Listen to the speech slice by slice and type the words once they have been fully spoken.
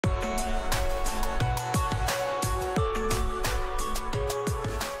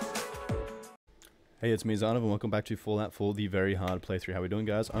Hey, it's me, Zanov, and welcome back to Fallout 4, the very hard playthrough. How we doing,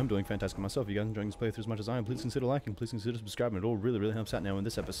 guys? I'm doing fantastic myself. If you guys are enjoying this playthrough as much as I am, please consider liking, please consider subscribing. It all really helps out. Now, in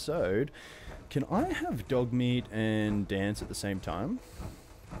this episode, can I have dog meat and dance at the same time?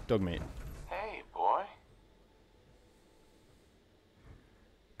 Dog meat. Hey, boy.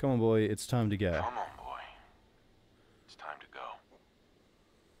 Come on, boy, it's time to go. Come on, boy. It's time to go.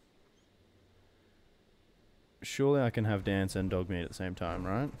 Surely I can have dance and dog meat at the same time,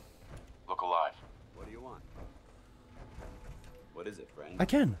 right? Look alive. What do you want? What is it, friend? I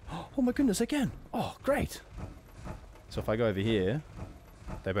can! Oh my goodness, I can! Oh, great! So if I go over here,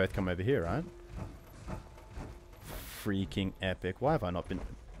 they both come over here, right? Freaking epic. Why have I not been...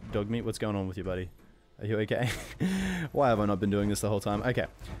 Dog meat, what's going on with you, buddy? Are you okay? Why have I not been doing this the whole time? Okay.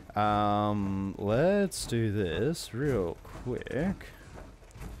 Let's do this real quick.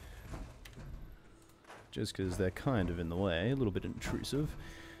 Just because they're kind of in the way. A little bit intrusive.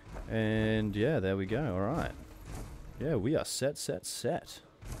 And yeah, there we go. Alright. Yeah, we are set.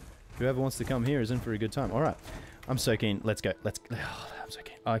 Whoever wants to come here is in for a good time. Alright. I'm so keen. Let's go. I'm so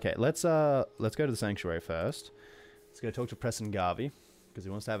keen. Okay, let's go to the sanctuary first. Let's go talk to Preston Garvey, because he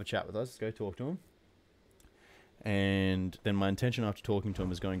wants to have a chat with us. Let's go talk to him. And then my intention after talking to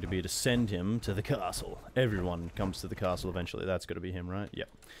him is going to be to send him to the castle. Everyone comes to the castle eventually. That's got to be him, right? Yep.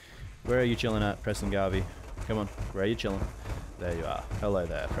 Where are you chilling at, Preston Garvey? Come on, where are you chilling? There you are. Hello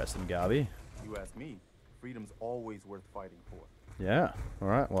there, Preston Garvey. You ask me, freedom's always worth fighting for. Yeah,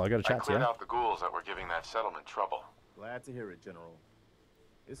 alright, well I got a chat to cleared you. out the ghouls that were giving that settlement trouble. Glad to hear it, General.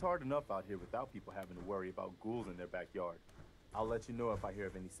 It's hard enough out here without people having to worry about ghouls in their backyard. I'll let you know if I hear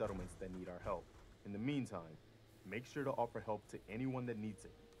of any settlements that need our help. In the meantime, make sure to offer help to anyone that needs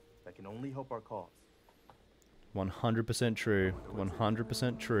it. That can only help our cause. 100% true.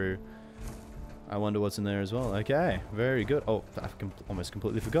 100% true. I wonder what's in there as well. Okay, very good. Oh, I almost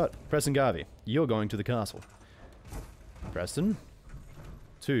completely forgot. Preston Garvey, you're going to the castle. Preston,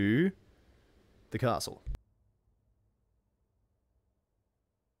 to the castle.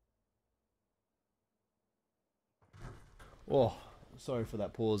 Oh, sorry for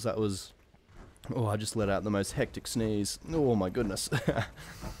that pause. That was... Oh, I just let out the most hectic sneeze. Oh my goodness.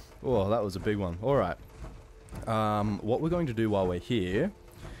 Oh, that was a big one. Alright. What we're going to do while we're here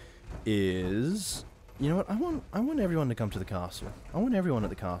is... You know what? I want everyone to come to the castle. I want everyone at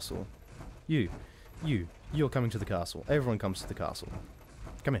the castle. You're coming to the castle. Everyone comes to the castle.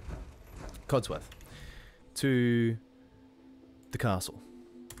 Come in. Codsworth. To the castle.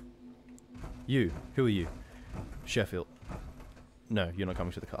 You. Who are you? Sheffield. No, you're not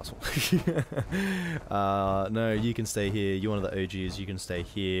coming to the castle. No, you can stay here. You're one of the OGs. You can stay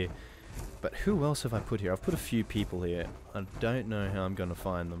here. But who else have I put here? I've put a few people here. I don't know how I'm going to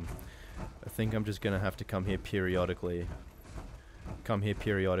find them. I think I'm just going to have to come here periodically. Come here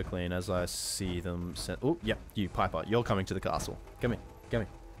periodically, and as I see them... Oh, yeah, you, Piper. You're coming to the castle. Come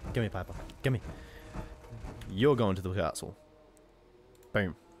here, Piper. Come here. You're going to the castle.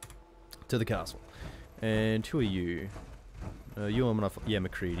 Boom. To the castle. And who are you? You're yeah,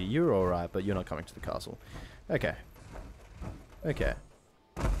 McCready. You're alright, but you're not coming to the castle. Okay. Okay.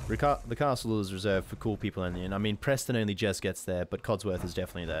 The castle is reserved for cool people only, and I mean, Preston only just gets there, but Codsworth is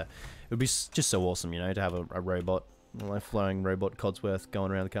definitely there. It would be just so awesome, you know, to have a robot, like flying robot Codsworth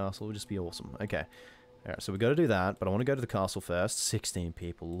going around the castle. It would just be awesome. Okay. Alright, so we got to do that, but I want to go to the castle first. 16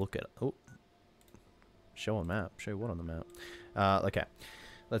 people. Look at it. Oh. Show on map. Show what on the map? Okay.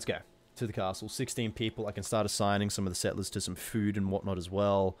 Let's go. To the castle. 16 people. I can start assigning some of the settlers to some food and whatnot as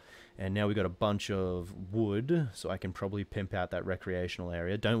well. And now we got a bunch of wood, so I can probably pimp out that recreational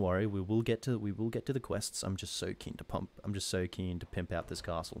area. Don't worry, we will get to the quests. I'm just so keen to pimp out this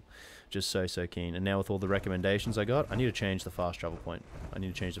castle. Just so keen. And now with all the recommendations I got, I need to change the fast travel point.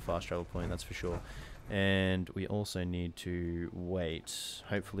 That's for sure. And we also need to wait.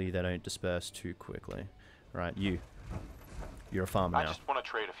 Hopefully they don't disperse too quickly. Right, you're a farmer now. I just want to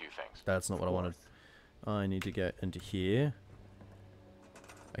trade a few things. That's not what I wanted. I need to get into here.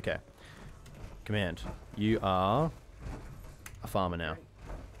 Okay. Command. You are a farmer now.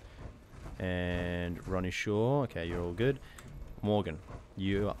 And Ronnie Shaw. Okay, you're all good. Morgan.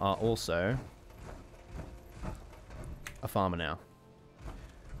 You are also a farmer now.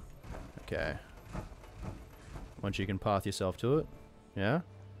 Okay. Once you can path yourself to it. Yeah?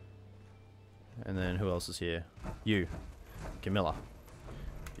 And then who else is here? You. Camilla.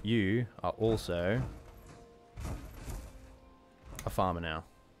 You are also a farmer now.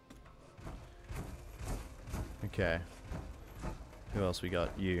 Okay. Who else we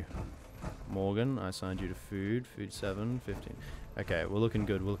got? You. Morgan, I assigned you to food. Food 7, 15. Okay, we're looking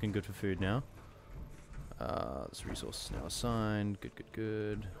good. We're looking good for food now. This resource is now assigned. Good, good,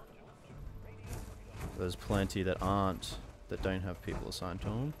 good. There's plenty that don't have people assigned to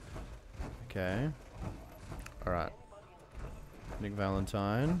them. Okay. Alright. Nick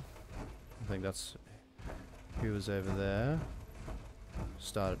Valentine. I think that's who was over there.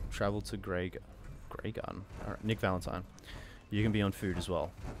 Travel to Grey Garden. Alright, Nick Valentine. You can be on food as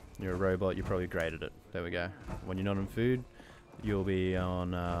well. You're a robot, you're probably great at it. There we go. When you're not on food, you'll be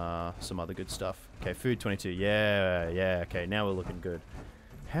on some other good stuff. Okay, food 22. Yeah, okay, now we're looking good.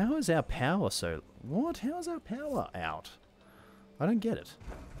 How is our power so... What? How is our power out? I don't get it.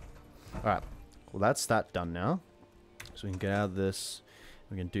 Alright, well that's that done now. So we can get out of this.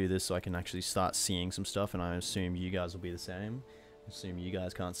 We can do this so I can actually start seeing some stuff, and I assume you guys will be the same. I assume you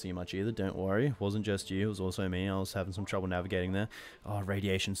guys can't see much either. Don't worry. It wasn't just you. It was also me. I was having some trouble navigating there. Oh,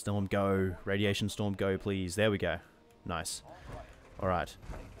 radiation storm, go. Radiation storm, go, please. There we go. Nice. Alright.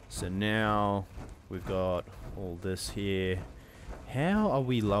 So now we've got all this here. How are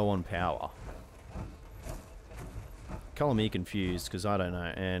we low on power? Color me confused, because I don't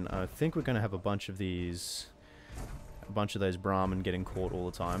know. And I think we're going to have a bunch of these... A bunch of those Brahmin getting caught all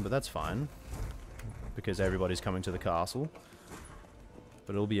the time, but that's fine. Because everybody's coming to the castle.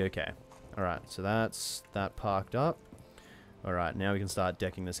 But it'll be okay. Alright, so that's that parked up. Alright, now we can start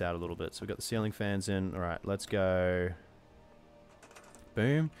decking this out a little bit. So we've got the ceiling fans in. Alright, let's go...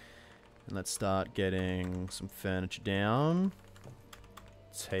 Boom. And let's start getting some furniture down.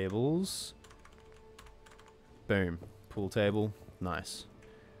 Tables. Boom. Pool table. Nice.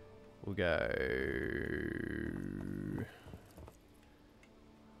 We'll go...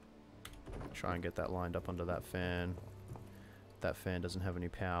 Try and get that lined up under that fan. That fan doesn't have any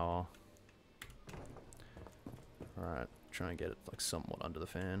power. Alright, try and get it like somewhat under the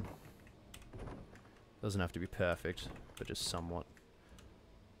fan. Doesn't have to be perfect, but just somewhat.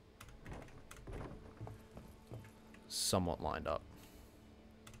 Somewhat lined up.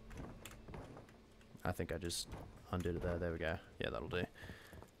 I think I just undid it there. There we go. Yeah, that'll do.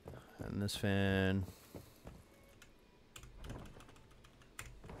 And this fan...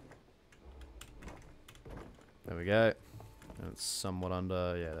 There we go. And it's somewhat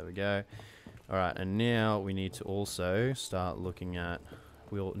under. Yeah, there we go. Alright, and now we need to also start looking at...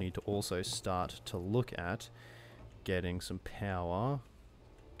 We'll need to also start to look at getting some power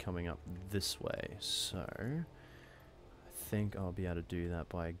coming up this way. So, I think I'll be able to do that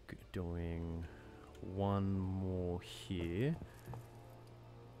by doing one more here.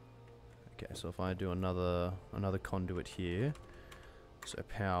 Okay, so if I do another conduit here, so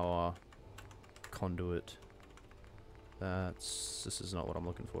power, conduit, this is not what I'm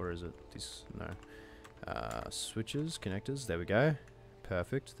looking for, is it? These, no. Switches, connectors, there we go.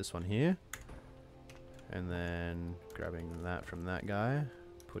 Perfect, this one here. And then grabbing that from that guy,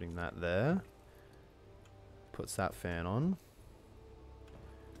 putting that there. Puts that fan on.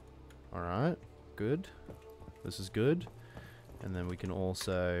 Alright, good. This is good. And then we can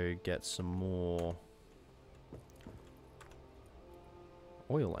also get some more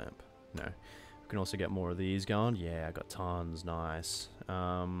oil lamp. No. We can also get more of these going. Yeah, I got tons. Nice.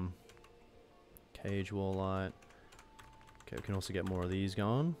 Cage wall light. Okay, we can also get more of these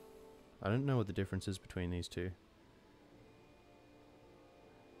going. I don't know what the difference is between these two.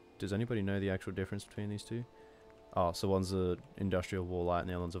 Does anybody know the actual difference between these two? Oh, so one's a industrial wall light and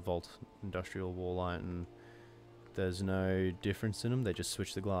the other one's a Volt industrial wall light, and there's no difference in them. They just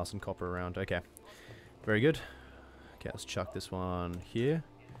switch the glass and copper around. Okay, very good. Okay, let's chuck this one here.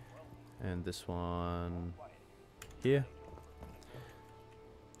 And this one here.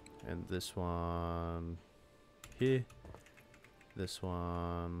 And this one here. This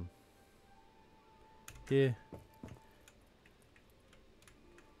one here.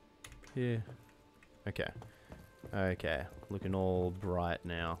 Here. Okay. Okay, looking all bright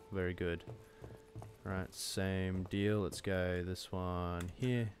now. Very good. Right, same deal. Let's go this one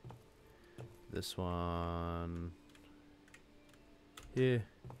here. This one here.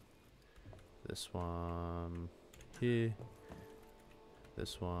 This one here.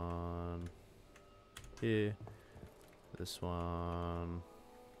 This one here. This one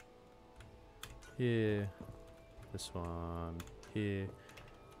here. This one here.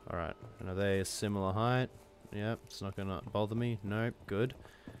 Alright, and are they a similar height? Yep, it's not gonna bother me. Nope, good.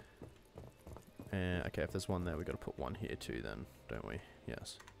 And okay, if there's one there, we've got to put one here too then, don't we?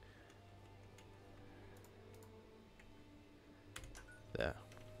 Yes. There.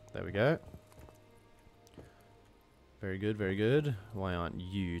 There we go. Very good, very good. Why aren't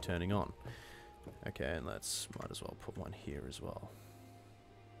you turning on? Okay, and let's, might as well put one here as well.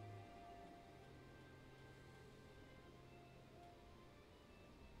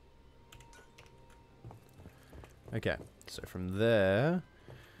 Okay, so from there,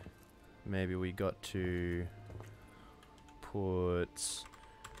 maybe we got to put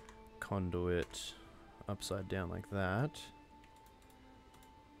conduit upside down like that.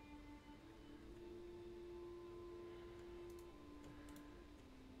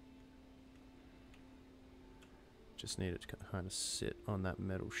 Just need it to kind of sit on that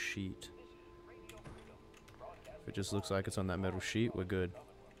metal sheet. If it just looks like it's on that metal sheet, we're good.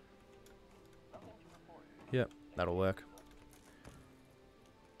 Yep, that'll work.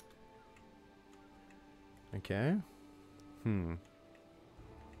 Okay.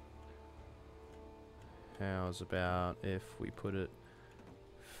 How's about if we put it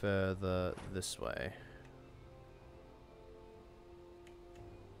further this way?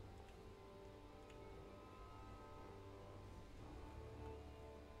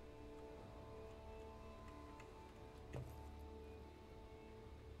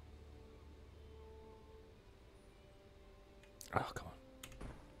 Oh, come on.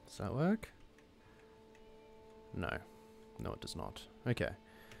 Does that work? No. No, it does not. Okay.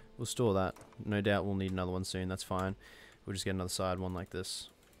 We'll store that. No doubt we'll need another one soon. That's fine. We'll just get another side one like this.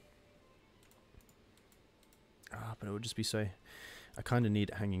 Ah, but it would just be so... I kind of need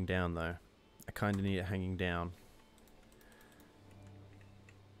it hanging down, though. I kind of need it hanging down.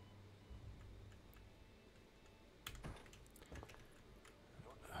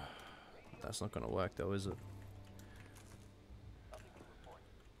 That's not going to work, though, is it?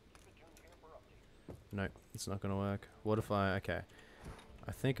 No, it's not going to work. What if I... Okay.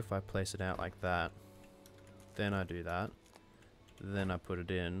 I think if I place it out like that, then I do that, then I put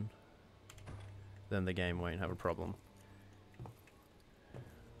it in, then the game won't have a problem.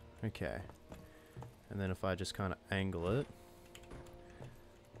 Okay. And then if I just kind of angle it,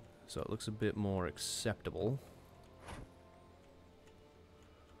 so it looks a bit more acceptable.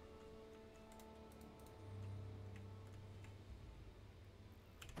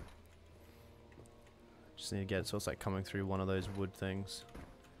 Just need to get it so it's like coming through one of those wood things.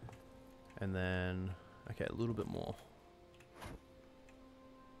 And then, okay, a little bit more.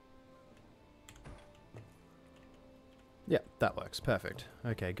 Yeah, that works. Perfect.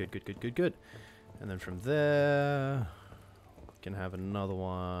 Okay, good, good, good, good, good. And then from there, we can have another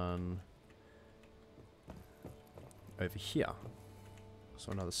one over here.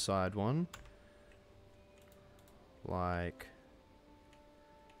 So another side one. Like...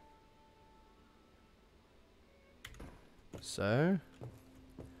 so.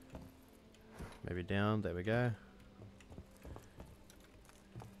 Maybe down, there we go.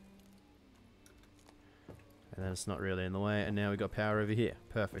 And then it's not really in the way, and now we got power over here.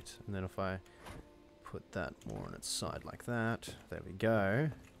 Perfect. And then if I put that more on its side like that, there we go.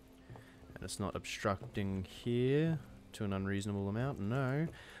 And it's not obstructing here to an unreasonable amount, no.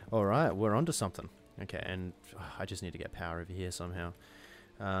 Alright, we're onto something. Okay, and I just need to get power over here somehow.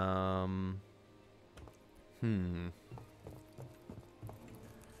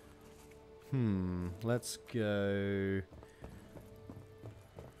 Let's go...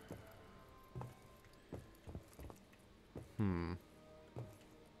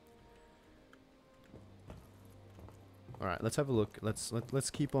 Alright, let's have a look. Let's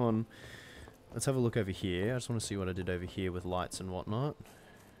keep on... Let's have a look over here. I just want to see what I did over here with lights and whatnot.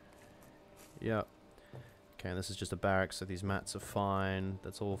 Yep. Okay, and this is just a barracks, so these mats are fine.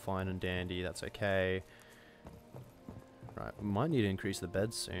 That's all fine and dandy. That's okay. Right, we might need to increase the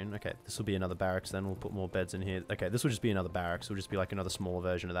beds soon. Okay, this will be another barracks then. We'll put more beds in here. Okay, this will just be another barracks. It'll just be like another smaller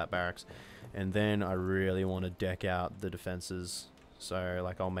version of that barracks. And then I really want to deck out the defenses. So,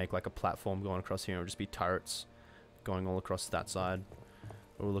 like, I'll make like a platform going across here. It'll just be turrets going all across that side.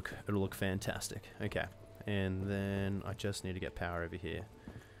 It'll look fantastic. Okay, and then I just need to get power over here.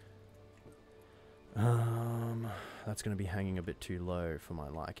 That's going to be hanging a bit too low for my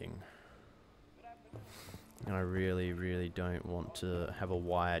liking. And I really, really don't want to have a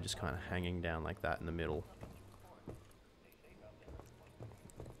wire just kind of hanging down like that in the middle.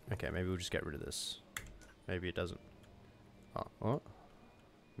 Okay, maybe we'll just get rid of this. Maybe it doesn't. Oh, what?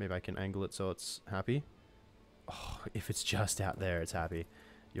 Maybe I can angle it so it's happy. Oh, if it's just out there, it's happy.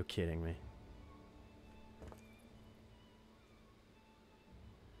 You're kidding me.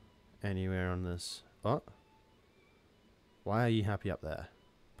 Anywhere on this. Oh. Why are you happy up there,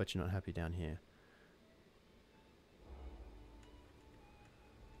 but you're not happy down here?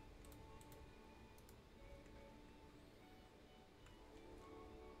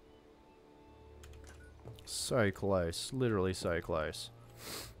 So close. Literally so close.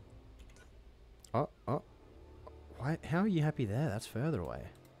 Oh, oh. Why? How are you happy there? That's further away.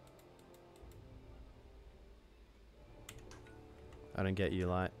 I don't get you,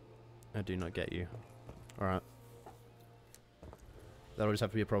 light. I do not get you. Alright. That'll just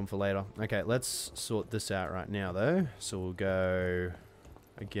have to be a problem for later. Okay, let's sort this out right now, though. So we'll go,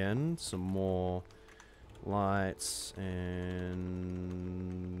 again, some more lights and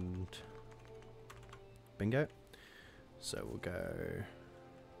bingo. So we'll go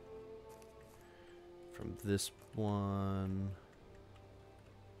from this one,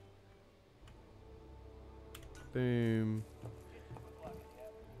 boom,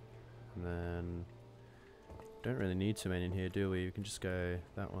 and then don't really need too many in here, do we? We can just go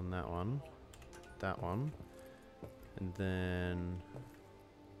that one, that one, that one, and then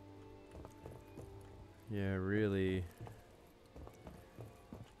yeah, really,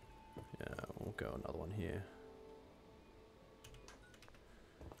 yeah, we'll go another one here.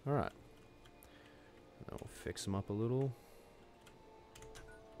 Alright. Then we'll fix them up a little.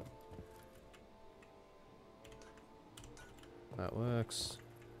 That works.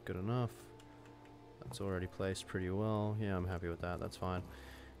 Good enough. That's already placed pretty well. Yeah, I'm happy with that. That's fine.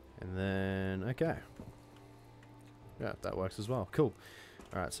 And then, okay. Yeah, that works as well. Cool.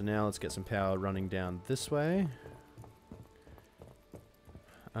 Alright, so now let's get some power running down this way.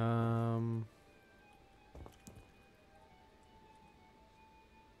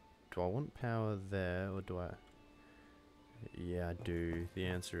 Do I want power there, or do I? Yeah, I do. The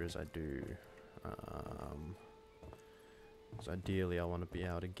answer is I do. So ideally I want to be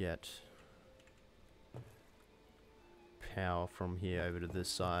able to get power from here over to this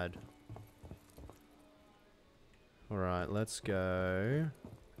side. Alright, let's go.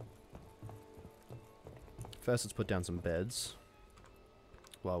 First let's put down some beds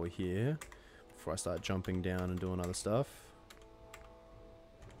while we're here, before I start jumping down and doing other stuff.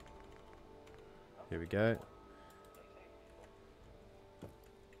 Here we go.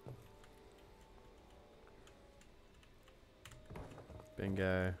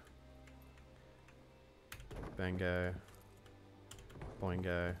 Bingo. Bango.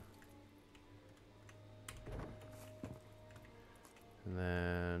 Boingo. And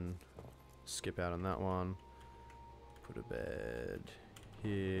then skip out on that one. Put a bed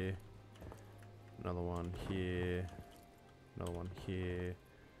here. Another one here. Another one here.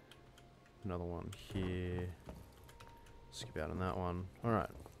 Another one here. Skip out on that one.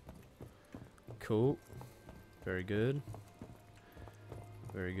 Alright. Cool. Very good.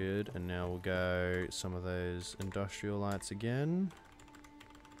 Very good. And now we'll go some of those industrial lights again.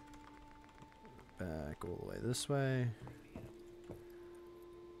 Back all the way this way.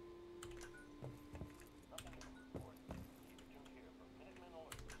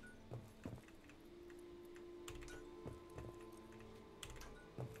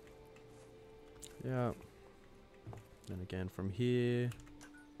 Yeah. Then again from here.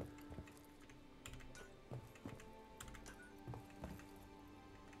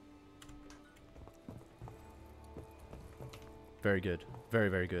 Very good. Very,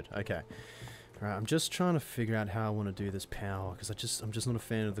 very good. Okay. Alright, I'm just trying to figure out how I want to do this power, because I'm just not a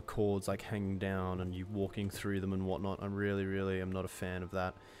fan of the cords like hanging down and you walking through them and whatnot. I'm really am not a fan of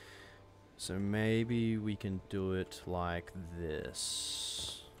that. So maybe we can do it like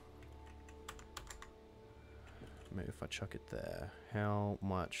this. Maybe if I chuck it there. How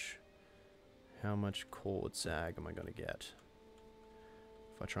much cord sag am I gonna get?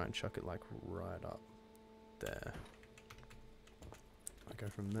 If I try and chuck it like right up there. I go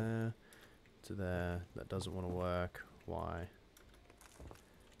from there to there. That doesn't want to work. Why?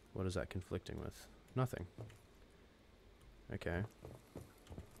 What is that conflicting with? Nothing. Okay.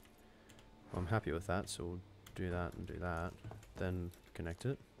 Well, I'm happy with that, so we'll do that and do that. Then connect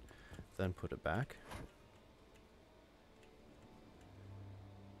it. Then put it back.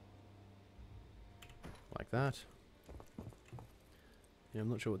 Like that. Yeah, I'm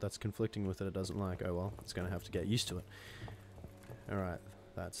not sure what that's conflicting with that it doesn't like. Oh well, it's going to have to get used to it. Alright,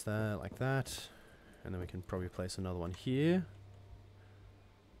 that's there, like that. And then we can probably place another one here.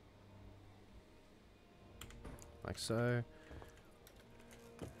 Like so.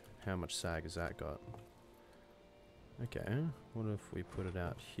 How much sag has that got? Okay, what if we put it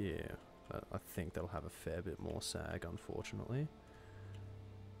out here? I think that'll have a fair bit more sag, unfortunately.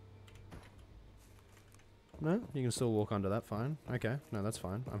 No, you can still walk under that, fine. Okay, no, that's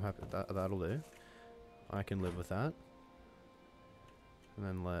fine. I'm happy with that. That'll do. I can live with that. And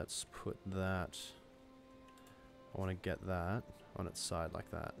then let's put that... I want to get that on its side like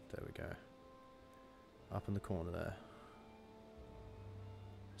that. There we go. Up in the corner there.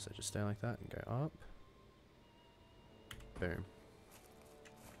 So just stay like that and go up. Boom.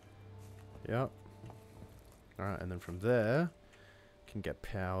 Yep. Alright, and then from there, can get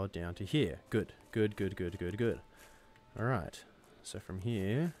power down to here. Good. Good, good, good, good, good. Alright. So from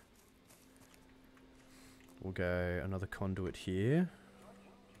here, we'll go another conduit here.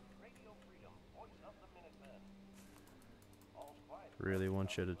 Really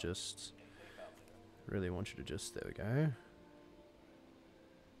want you to just... Really want you to just... There we go.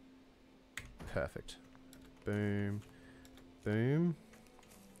 Perfect. Boom. Boom.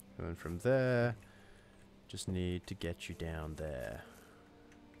 And then from there, just need to get you down there.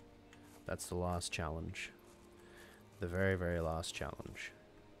 That's the last challenge. The very, very last challenge.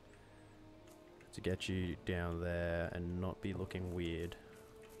 To get you down there and not be looking weird.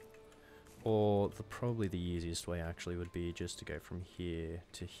 Or probably the easiest way actually would be just to go from here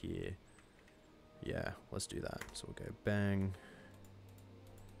to here. Yeah, let's do that. So we'll go bang.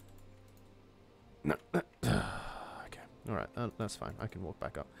 No. Okay. Alright, that's fine. I can walk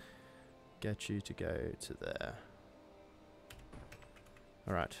back up. Get you to go to there.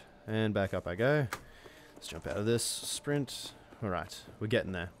 Alright, and back up I go. Let's jump out of this. Sprint. Alright, we're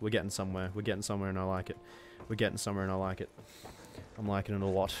getting there. We're getting somewhere. We're getting somewhere and I like it. We're getting somewhere and I like it. I'm liking it a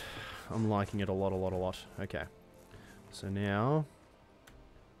lot. I'm liking it a lot, a lot, a lot. Okay. So now...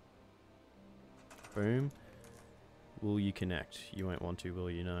 Boom. Will you connect? You won't want to,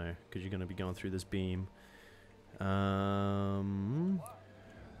 will you? No. Because you're going to be going through this beam. Then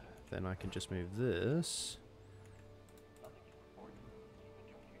I can just move this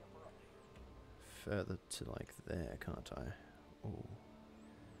further to like there, can't I? Oh,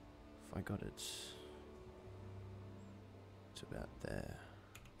 if I got it to about there.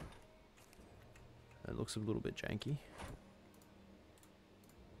 It looks a little bit janky.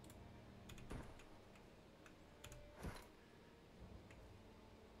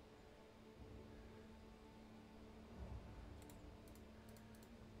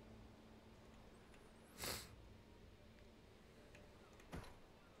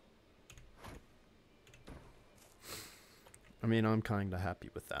 I mean, I'm kind of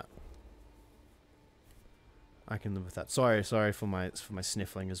happy with that. I can live with that. Sorry for my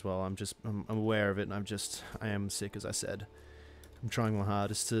sniffling as well. I'm aware of it, and I am sick, as I said. I'm trying my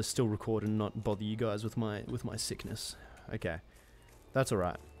hardest to still record and not bother you guys with my sickness. Okay, that's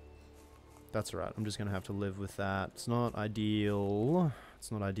alright. That's alright. I'm just gonna have to live with that. It's not ideal.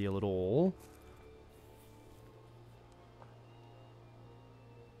 It's not ideal at all.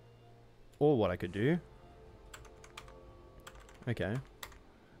 Or what I could do. Okay,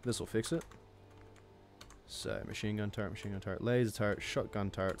 this will fix it. So, machine gun turret, laser turret,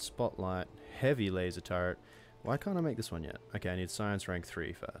 shotgun turret, spotlight, heavy laser turret. Why can't I make this one yet? Okay, I need science rank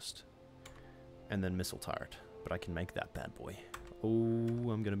 3 first. And then missile turret. But I can make that bad boy. Oh,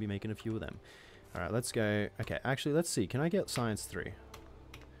 I'm going to be making a few of them. Alright, let's go. Okay, actually, let's see. Can I get science 3?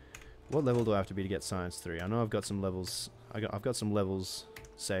 What level do I have to be to get science 3? I know I've got some levels. I've got some levels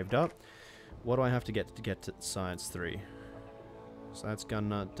saved up. What do I have to get to science 3? So that's gun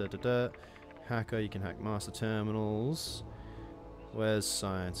nut, Hacker, you can hack master terminals. Where's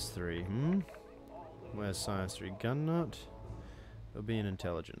science 3? Where's science 3? Gun nut? It'll be an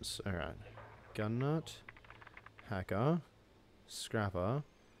intelligence. Alright. Gun nut. Hacker. Scrapper.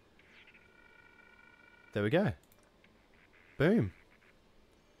 There we go. Boom.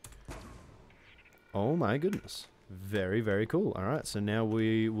 Oh my goodness. Very, very cool. Alright, so now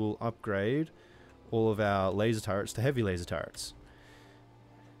we will upgrade all of our laser turrets to heavy laser turrets.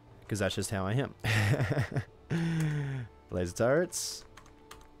 Because that's just how I am. Laser turrets.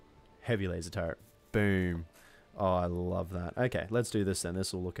 Heavy laser turret. Boom. Oh, I love that. Okay, let's do this then.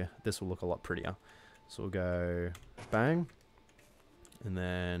 This will look a lot prettier. So we'll go bang. And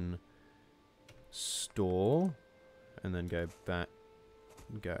then store. And then go back.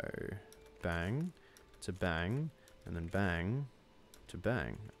 Go bang to bang. And then bang to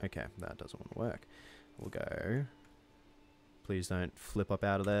bang. Okay, that doesn't want to work. We'll go. Please don't flip up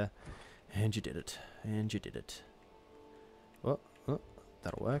out of there. And you did it. And you did it. Oh,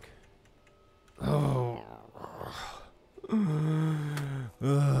 that'll work. Oh.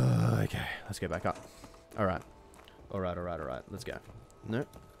 Okay, let's go back up. Alright. Alright. Let's go. No.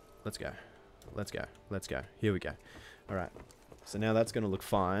 Let's go. Let's go. Here we go. Alright. So now that's going to look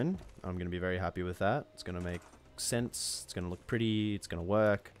fine. I'm going to be very happy with that. It's going to make sense. It's going to look pretty. It's going to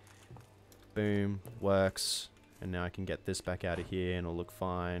work. Boom. Works. And now I can get this back out of here and it'll look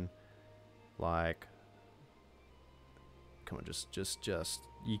fine. Like, come on, just,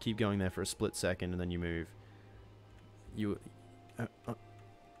 you keep going there for a split second and then you move. If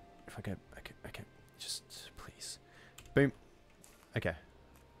I go, okay, just please. Boom. Okay.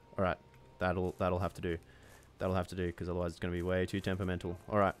 Alright. That'll have to do. That'll have to do, because otherwise it's going to be way too temperamental.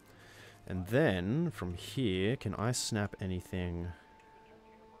 Alright. And then, from here, can I snap anything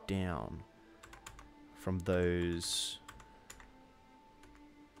down from those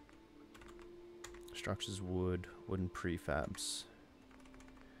structures? Wooden prefabs.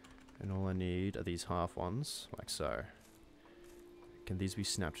 And all I need are these half ones, like so. Can these be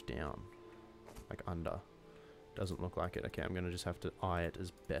snapped down? Like under? Doesn't look like it. Okay, I'm gonna just have to eye it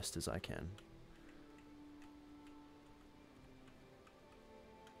as best as I can.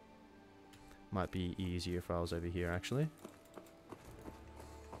 Might be easier if I was over here, actually.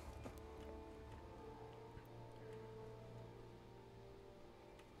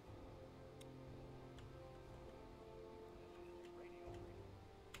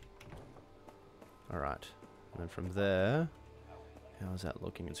 Alright, and then from there, how's that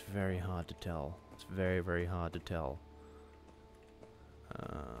looking? It's very hard to tell. It's very, very hard to tell.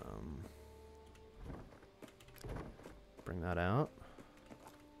 Bring that out.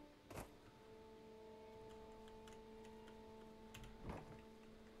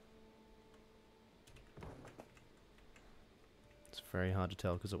 It's very hard to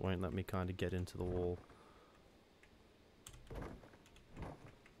tell because it won't let me kind of get into the wall.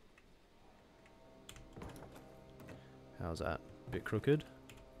 How's that? Bit crooked.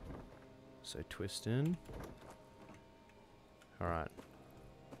 So twist in. Alright.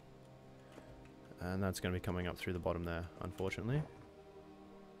 And that's going to be coming up through the bottom there, unfortunately.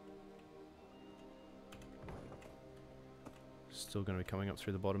 Still going to be coming up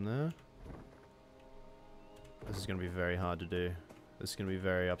through the bottom there. This is going to be very hard to do. This is going to be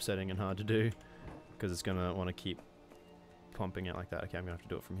very upsetting and hard to do. Because it's going to want to keep pumping it like that. Okay, I'm going to have to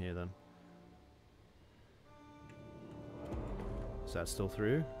do it from here then. Is that still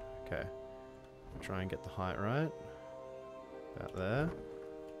through? Okay. Try and get the height right. About there.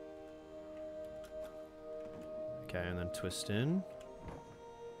 Okay, and then twist in.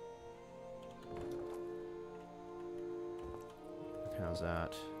 How's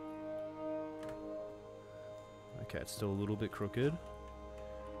that? Okay, it's still a little bit crooked.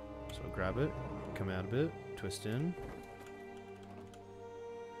 So I'll grab it, come out a bit, twist in.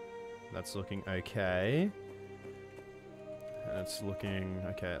 That's looking okay. And it's looking...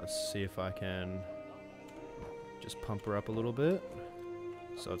 Okay, let's see if I can just pump her up a little bit.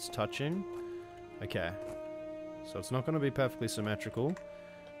 So it's touching. Okay. So it's not going to be perfectly symmetrical.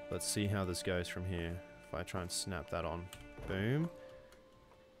 Let's see how this goes from here. If I try and snap that on. Boom.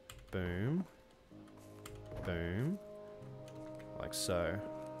 Boom. Boom. Like so.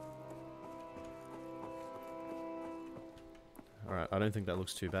 Alright, I don't think that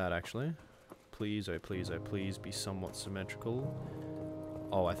looks too bad actually. Please, oh please, oh please be somewhat symmetrical.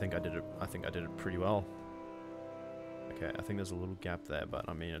 Oh, I think I did it pretty well. Okay, I think there's a little gap there, but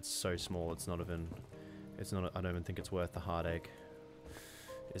I mean it's so small it's not even I don't even think it's worth the heartache.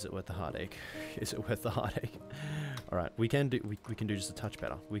 Is it worth the heartache? Is it worth the heartache? Alright, we can do just a touch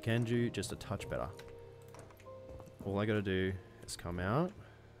better. We can do just a touch better. All I gotta do is come out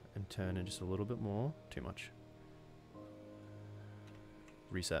and turn in just a little bit more. Too much.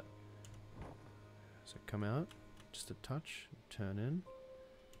 Reset. So come out, just a touch, turn in.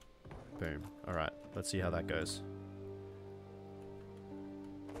 Boom. Alright, let's see how that goes.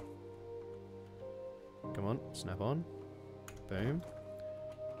 Come on, snap on. Boom.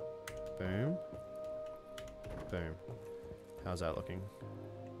 Boom. Boom. How's that looking?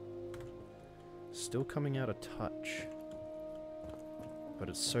 Still coming out a touch. But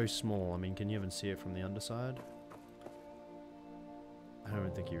it's so small. I mean, can you even see it from the underside? I don't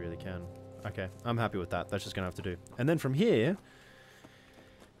even think you really can. Okay, I'm happy with that. That's just going to have to do. And then from here,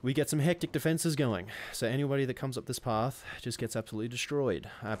 we get some hectic defenses going. So anybody that comes up this path just gets absolutely destroyed.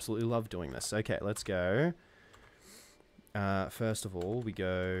 I absolutely love doing this. Okay, let's go. First of all, we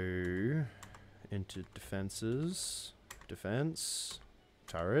go into defenses. Defense.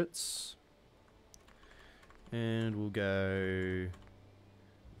 Turrets. And we'll go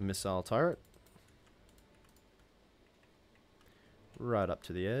missile turret. Right up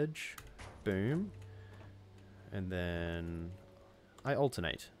to the edge. Boom. And then I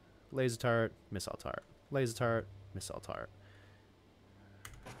alternate. Laser turret, missile turret. Laser turret, missile turret.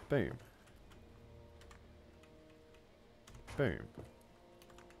 Boom. Boom.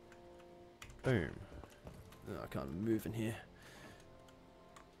 Boom. Oh, I can't move in here.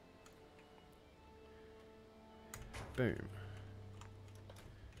 Boom.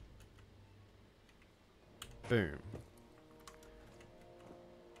 Boom.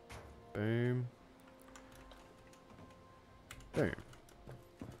 Boom. Boom.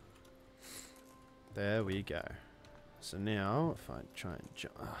 There we go. So now, if I try and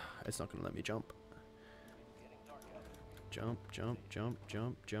jump... it's not going to let me jump. Jump, jump, jump,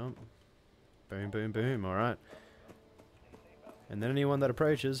 jump, jump. Boom, boom, boom. Alright. And then anyone that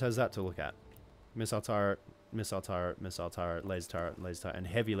approaches has that to look at. Missile turret, missile turret, missile turret, laser turret, and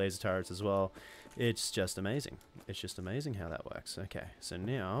heavy laser turrets as well. It's just amazing. It's just amazing how that works. Okay, so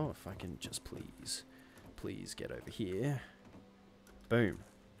now if I can just please get over here. Boom.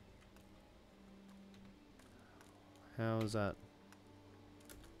 How is that?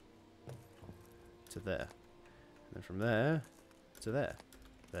 To there. And then from there to there.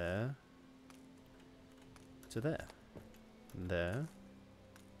 There. To there. And there.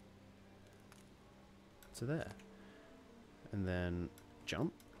 To there. And then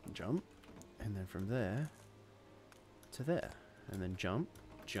jump, jump. And then from there to there. And then jump,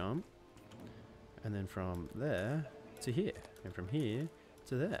 jump. And then from there to here. And from here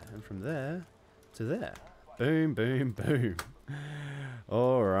to there. And from there to there. Boom, boom, boom.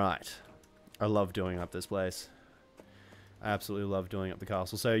 Alright. I love doing up this place. I absolutely love doing up the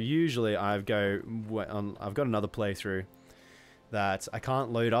castle. So usually I've got another playthrough that I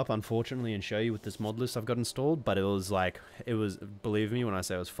can't load up, unfortunately, and show you with this mod list I've got installed, but it was, believe me when I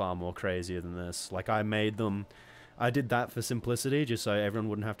say it was far more crazier than this. Like, I did that for simplicity, just so everyone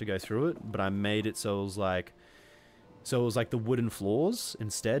wouldn't have to go through it, but I made it so it was like the wooden floors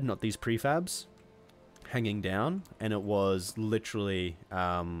instead, not these prefabs hanging down, and it was literally,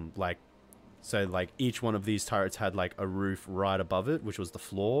 each one of these turrets had, like, a roof right above it, which was the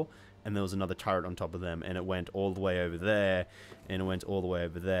floor, and there was another turret on top of them, and it went all the way over there, and it went all the way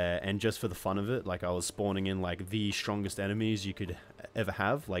over there, and just for the fun of it, like, I was spawning in, like, the strongest enemies you could ever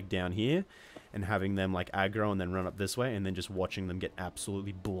have, like, down here, and having them, like, aggro and then run up this way, and then just watching them get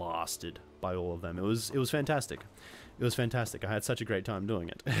absolutely blasted by all of them. It was fantastic. It was fantastic. I had such a great time doing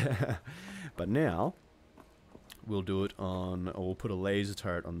it. But now, we'll do it on, or we'll put a laser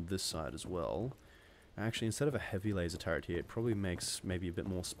turret on this side as well. Actually, instead of a heavy laser turret here, it probably makes maybe a bit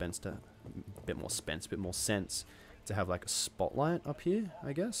more sense to have like a spotlight up here,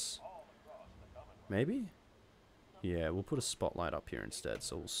 I guess. Maybe? Yeah, we'll put a spotlight up here instead,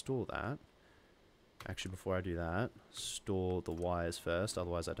 so we'll store that. Actually, before I do that, store the wires first,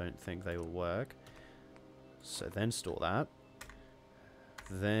 otherwise I don't think they will work. So then store that.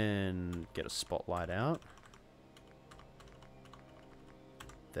 Then get a spotlight out.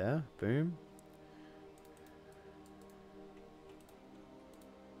 There, boom.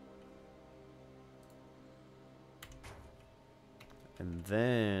 And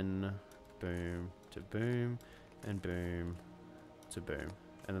then boom to boom and boom to boom.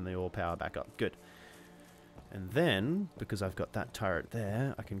 And then they all power back up. Good. And then, because I've got that turret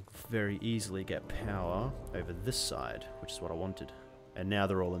there, I can very easily get power over this side, which is what I wanted. And now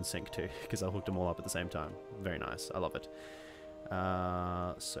they're all in sync too, because I hooked them all up at the same time. Very nice. I love it.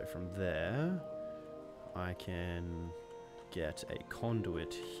 So from there, I can get a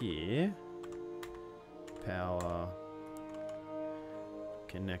conduit here. Power.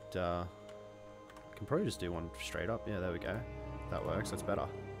 Connector. I can probably just do one straight up. Yeah, there we go. That works. That's better.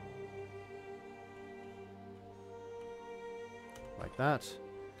 Like that.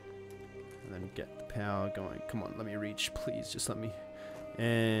 And then get the power going. Come on, let me reach. Please, just let me.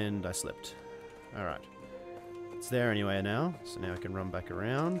 And I slipped. Alright. It's there anyway now. So now I can run back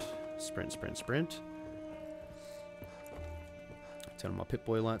around. Sprint, sprint, sprint. Turn on my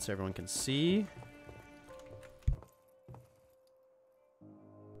Pip-Boy light so everyone can see.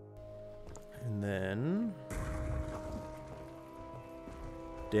 And then...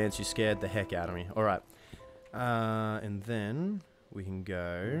 Dance, you scared the heck out of me. Alright. And then we can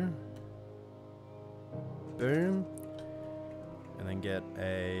go... Boom. And then get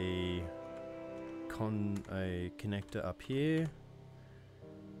a connector up here.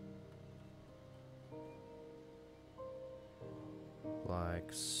 Like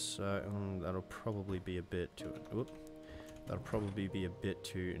so. That'll probably be a bit too... Whoop. That'll probably be a bit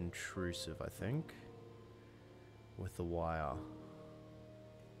too intrusive, I think. With the wire.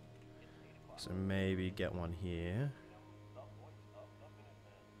 So maybe get one here.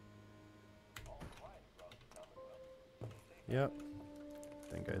 Yep.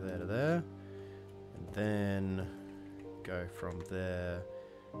 Then go there to there. And then go from there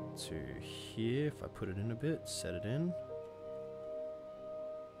to here. If I put it in a bit, set it in.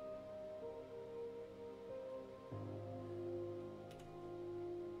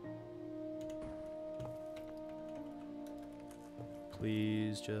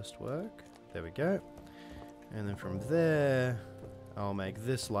 Please just work. There we go. And then from there, I'll make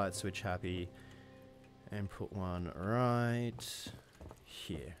this light switch happy and put one right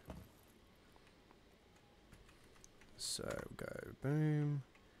here. So go boom.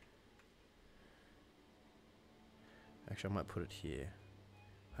 Actually, I might put it here.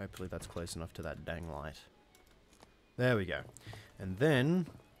 Hopefully that's close enough to that dang light. There we go. And then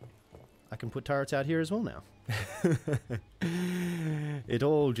I can put turrets out here as well now. It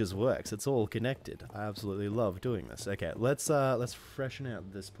all just works. It's all connected. I absolutely love doing this. Okay, let's freshen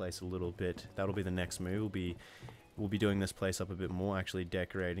out this place a little bit. That'll be the next move. We'll be we'll be doing this place up a bit more, actually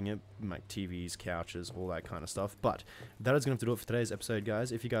decorating it, like TVs, couches, all that kind of stuff. But that is going to have to do it for today's episode,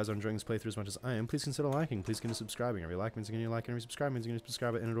 guys. If you guys are enjoying this playthrough as much as I am, please consider liking, please consider subscribing. Every like means you're going to like, and every subscribe means you're going to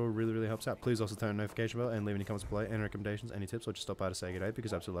subscribe, and it all really, really helps out. Please also turn on the notification bell and leave any comments below, any recommendations, any tips, or just stop by to say good day,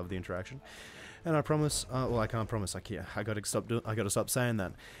 because I absolutely love the interaction. And I promise, well, I can't promise, I gotta stop saying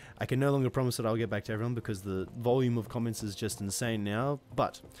that. I can no longer promise that I'll get back to everyone because the volume of comments is just insane now,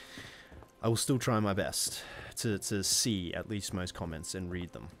 but I will still try my best to see at least most comments and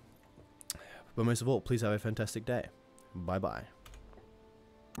read them. But most of all, please have a fantastic day. Bye bye.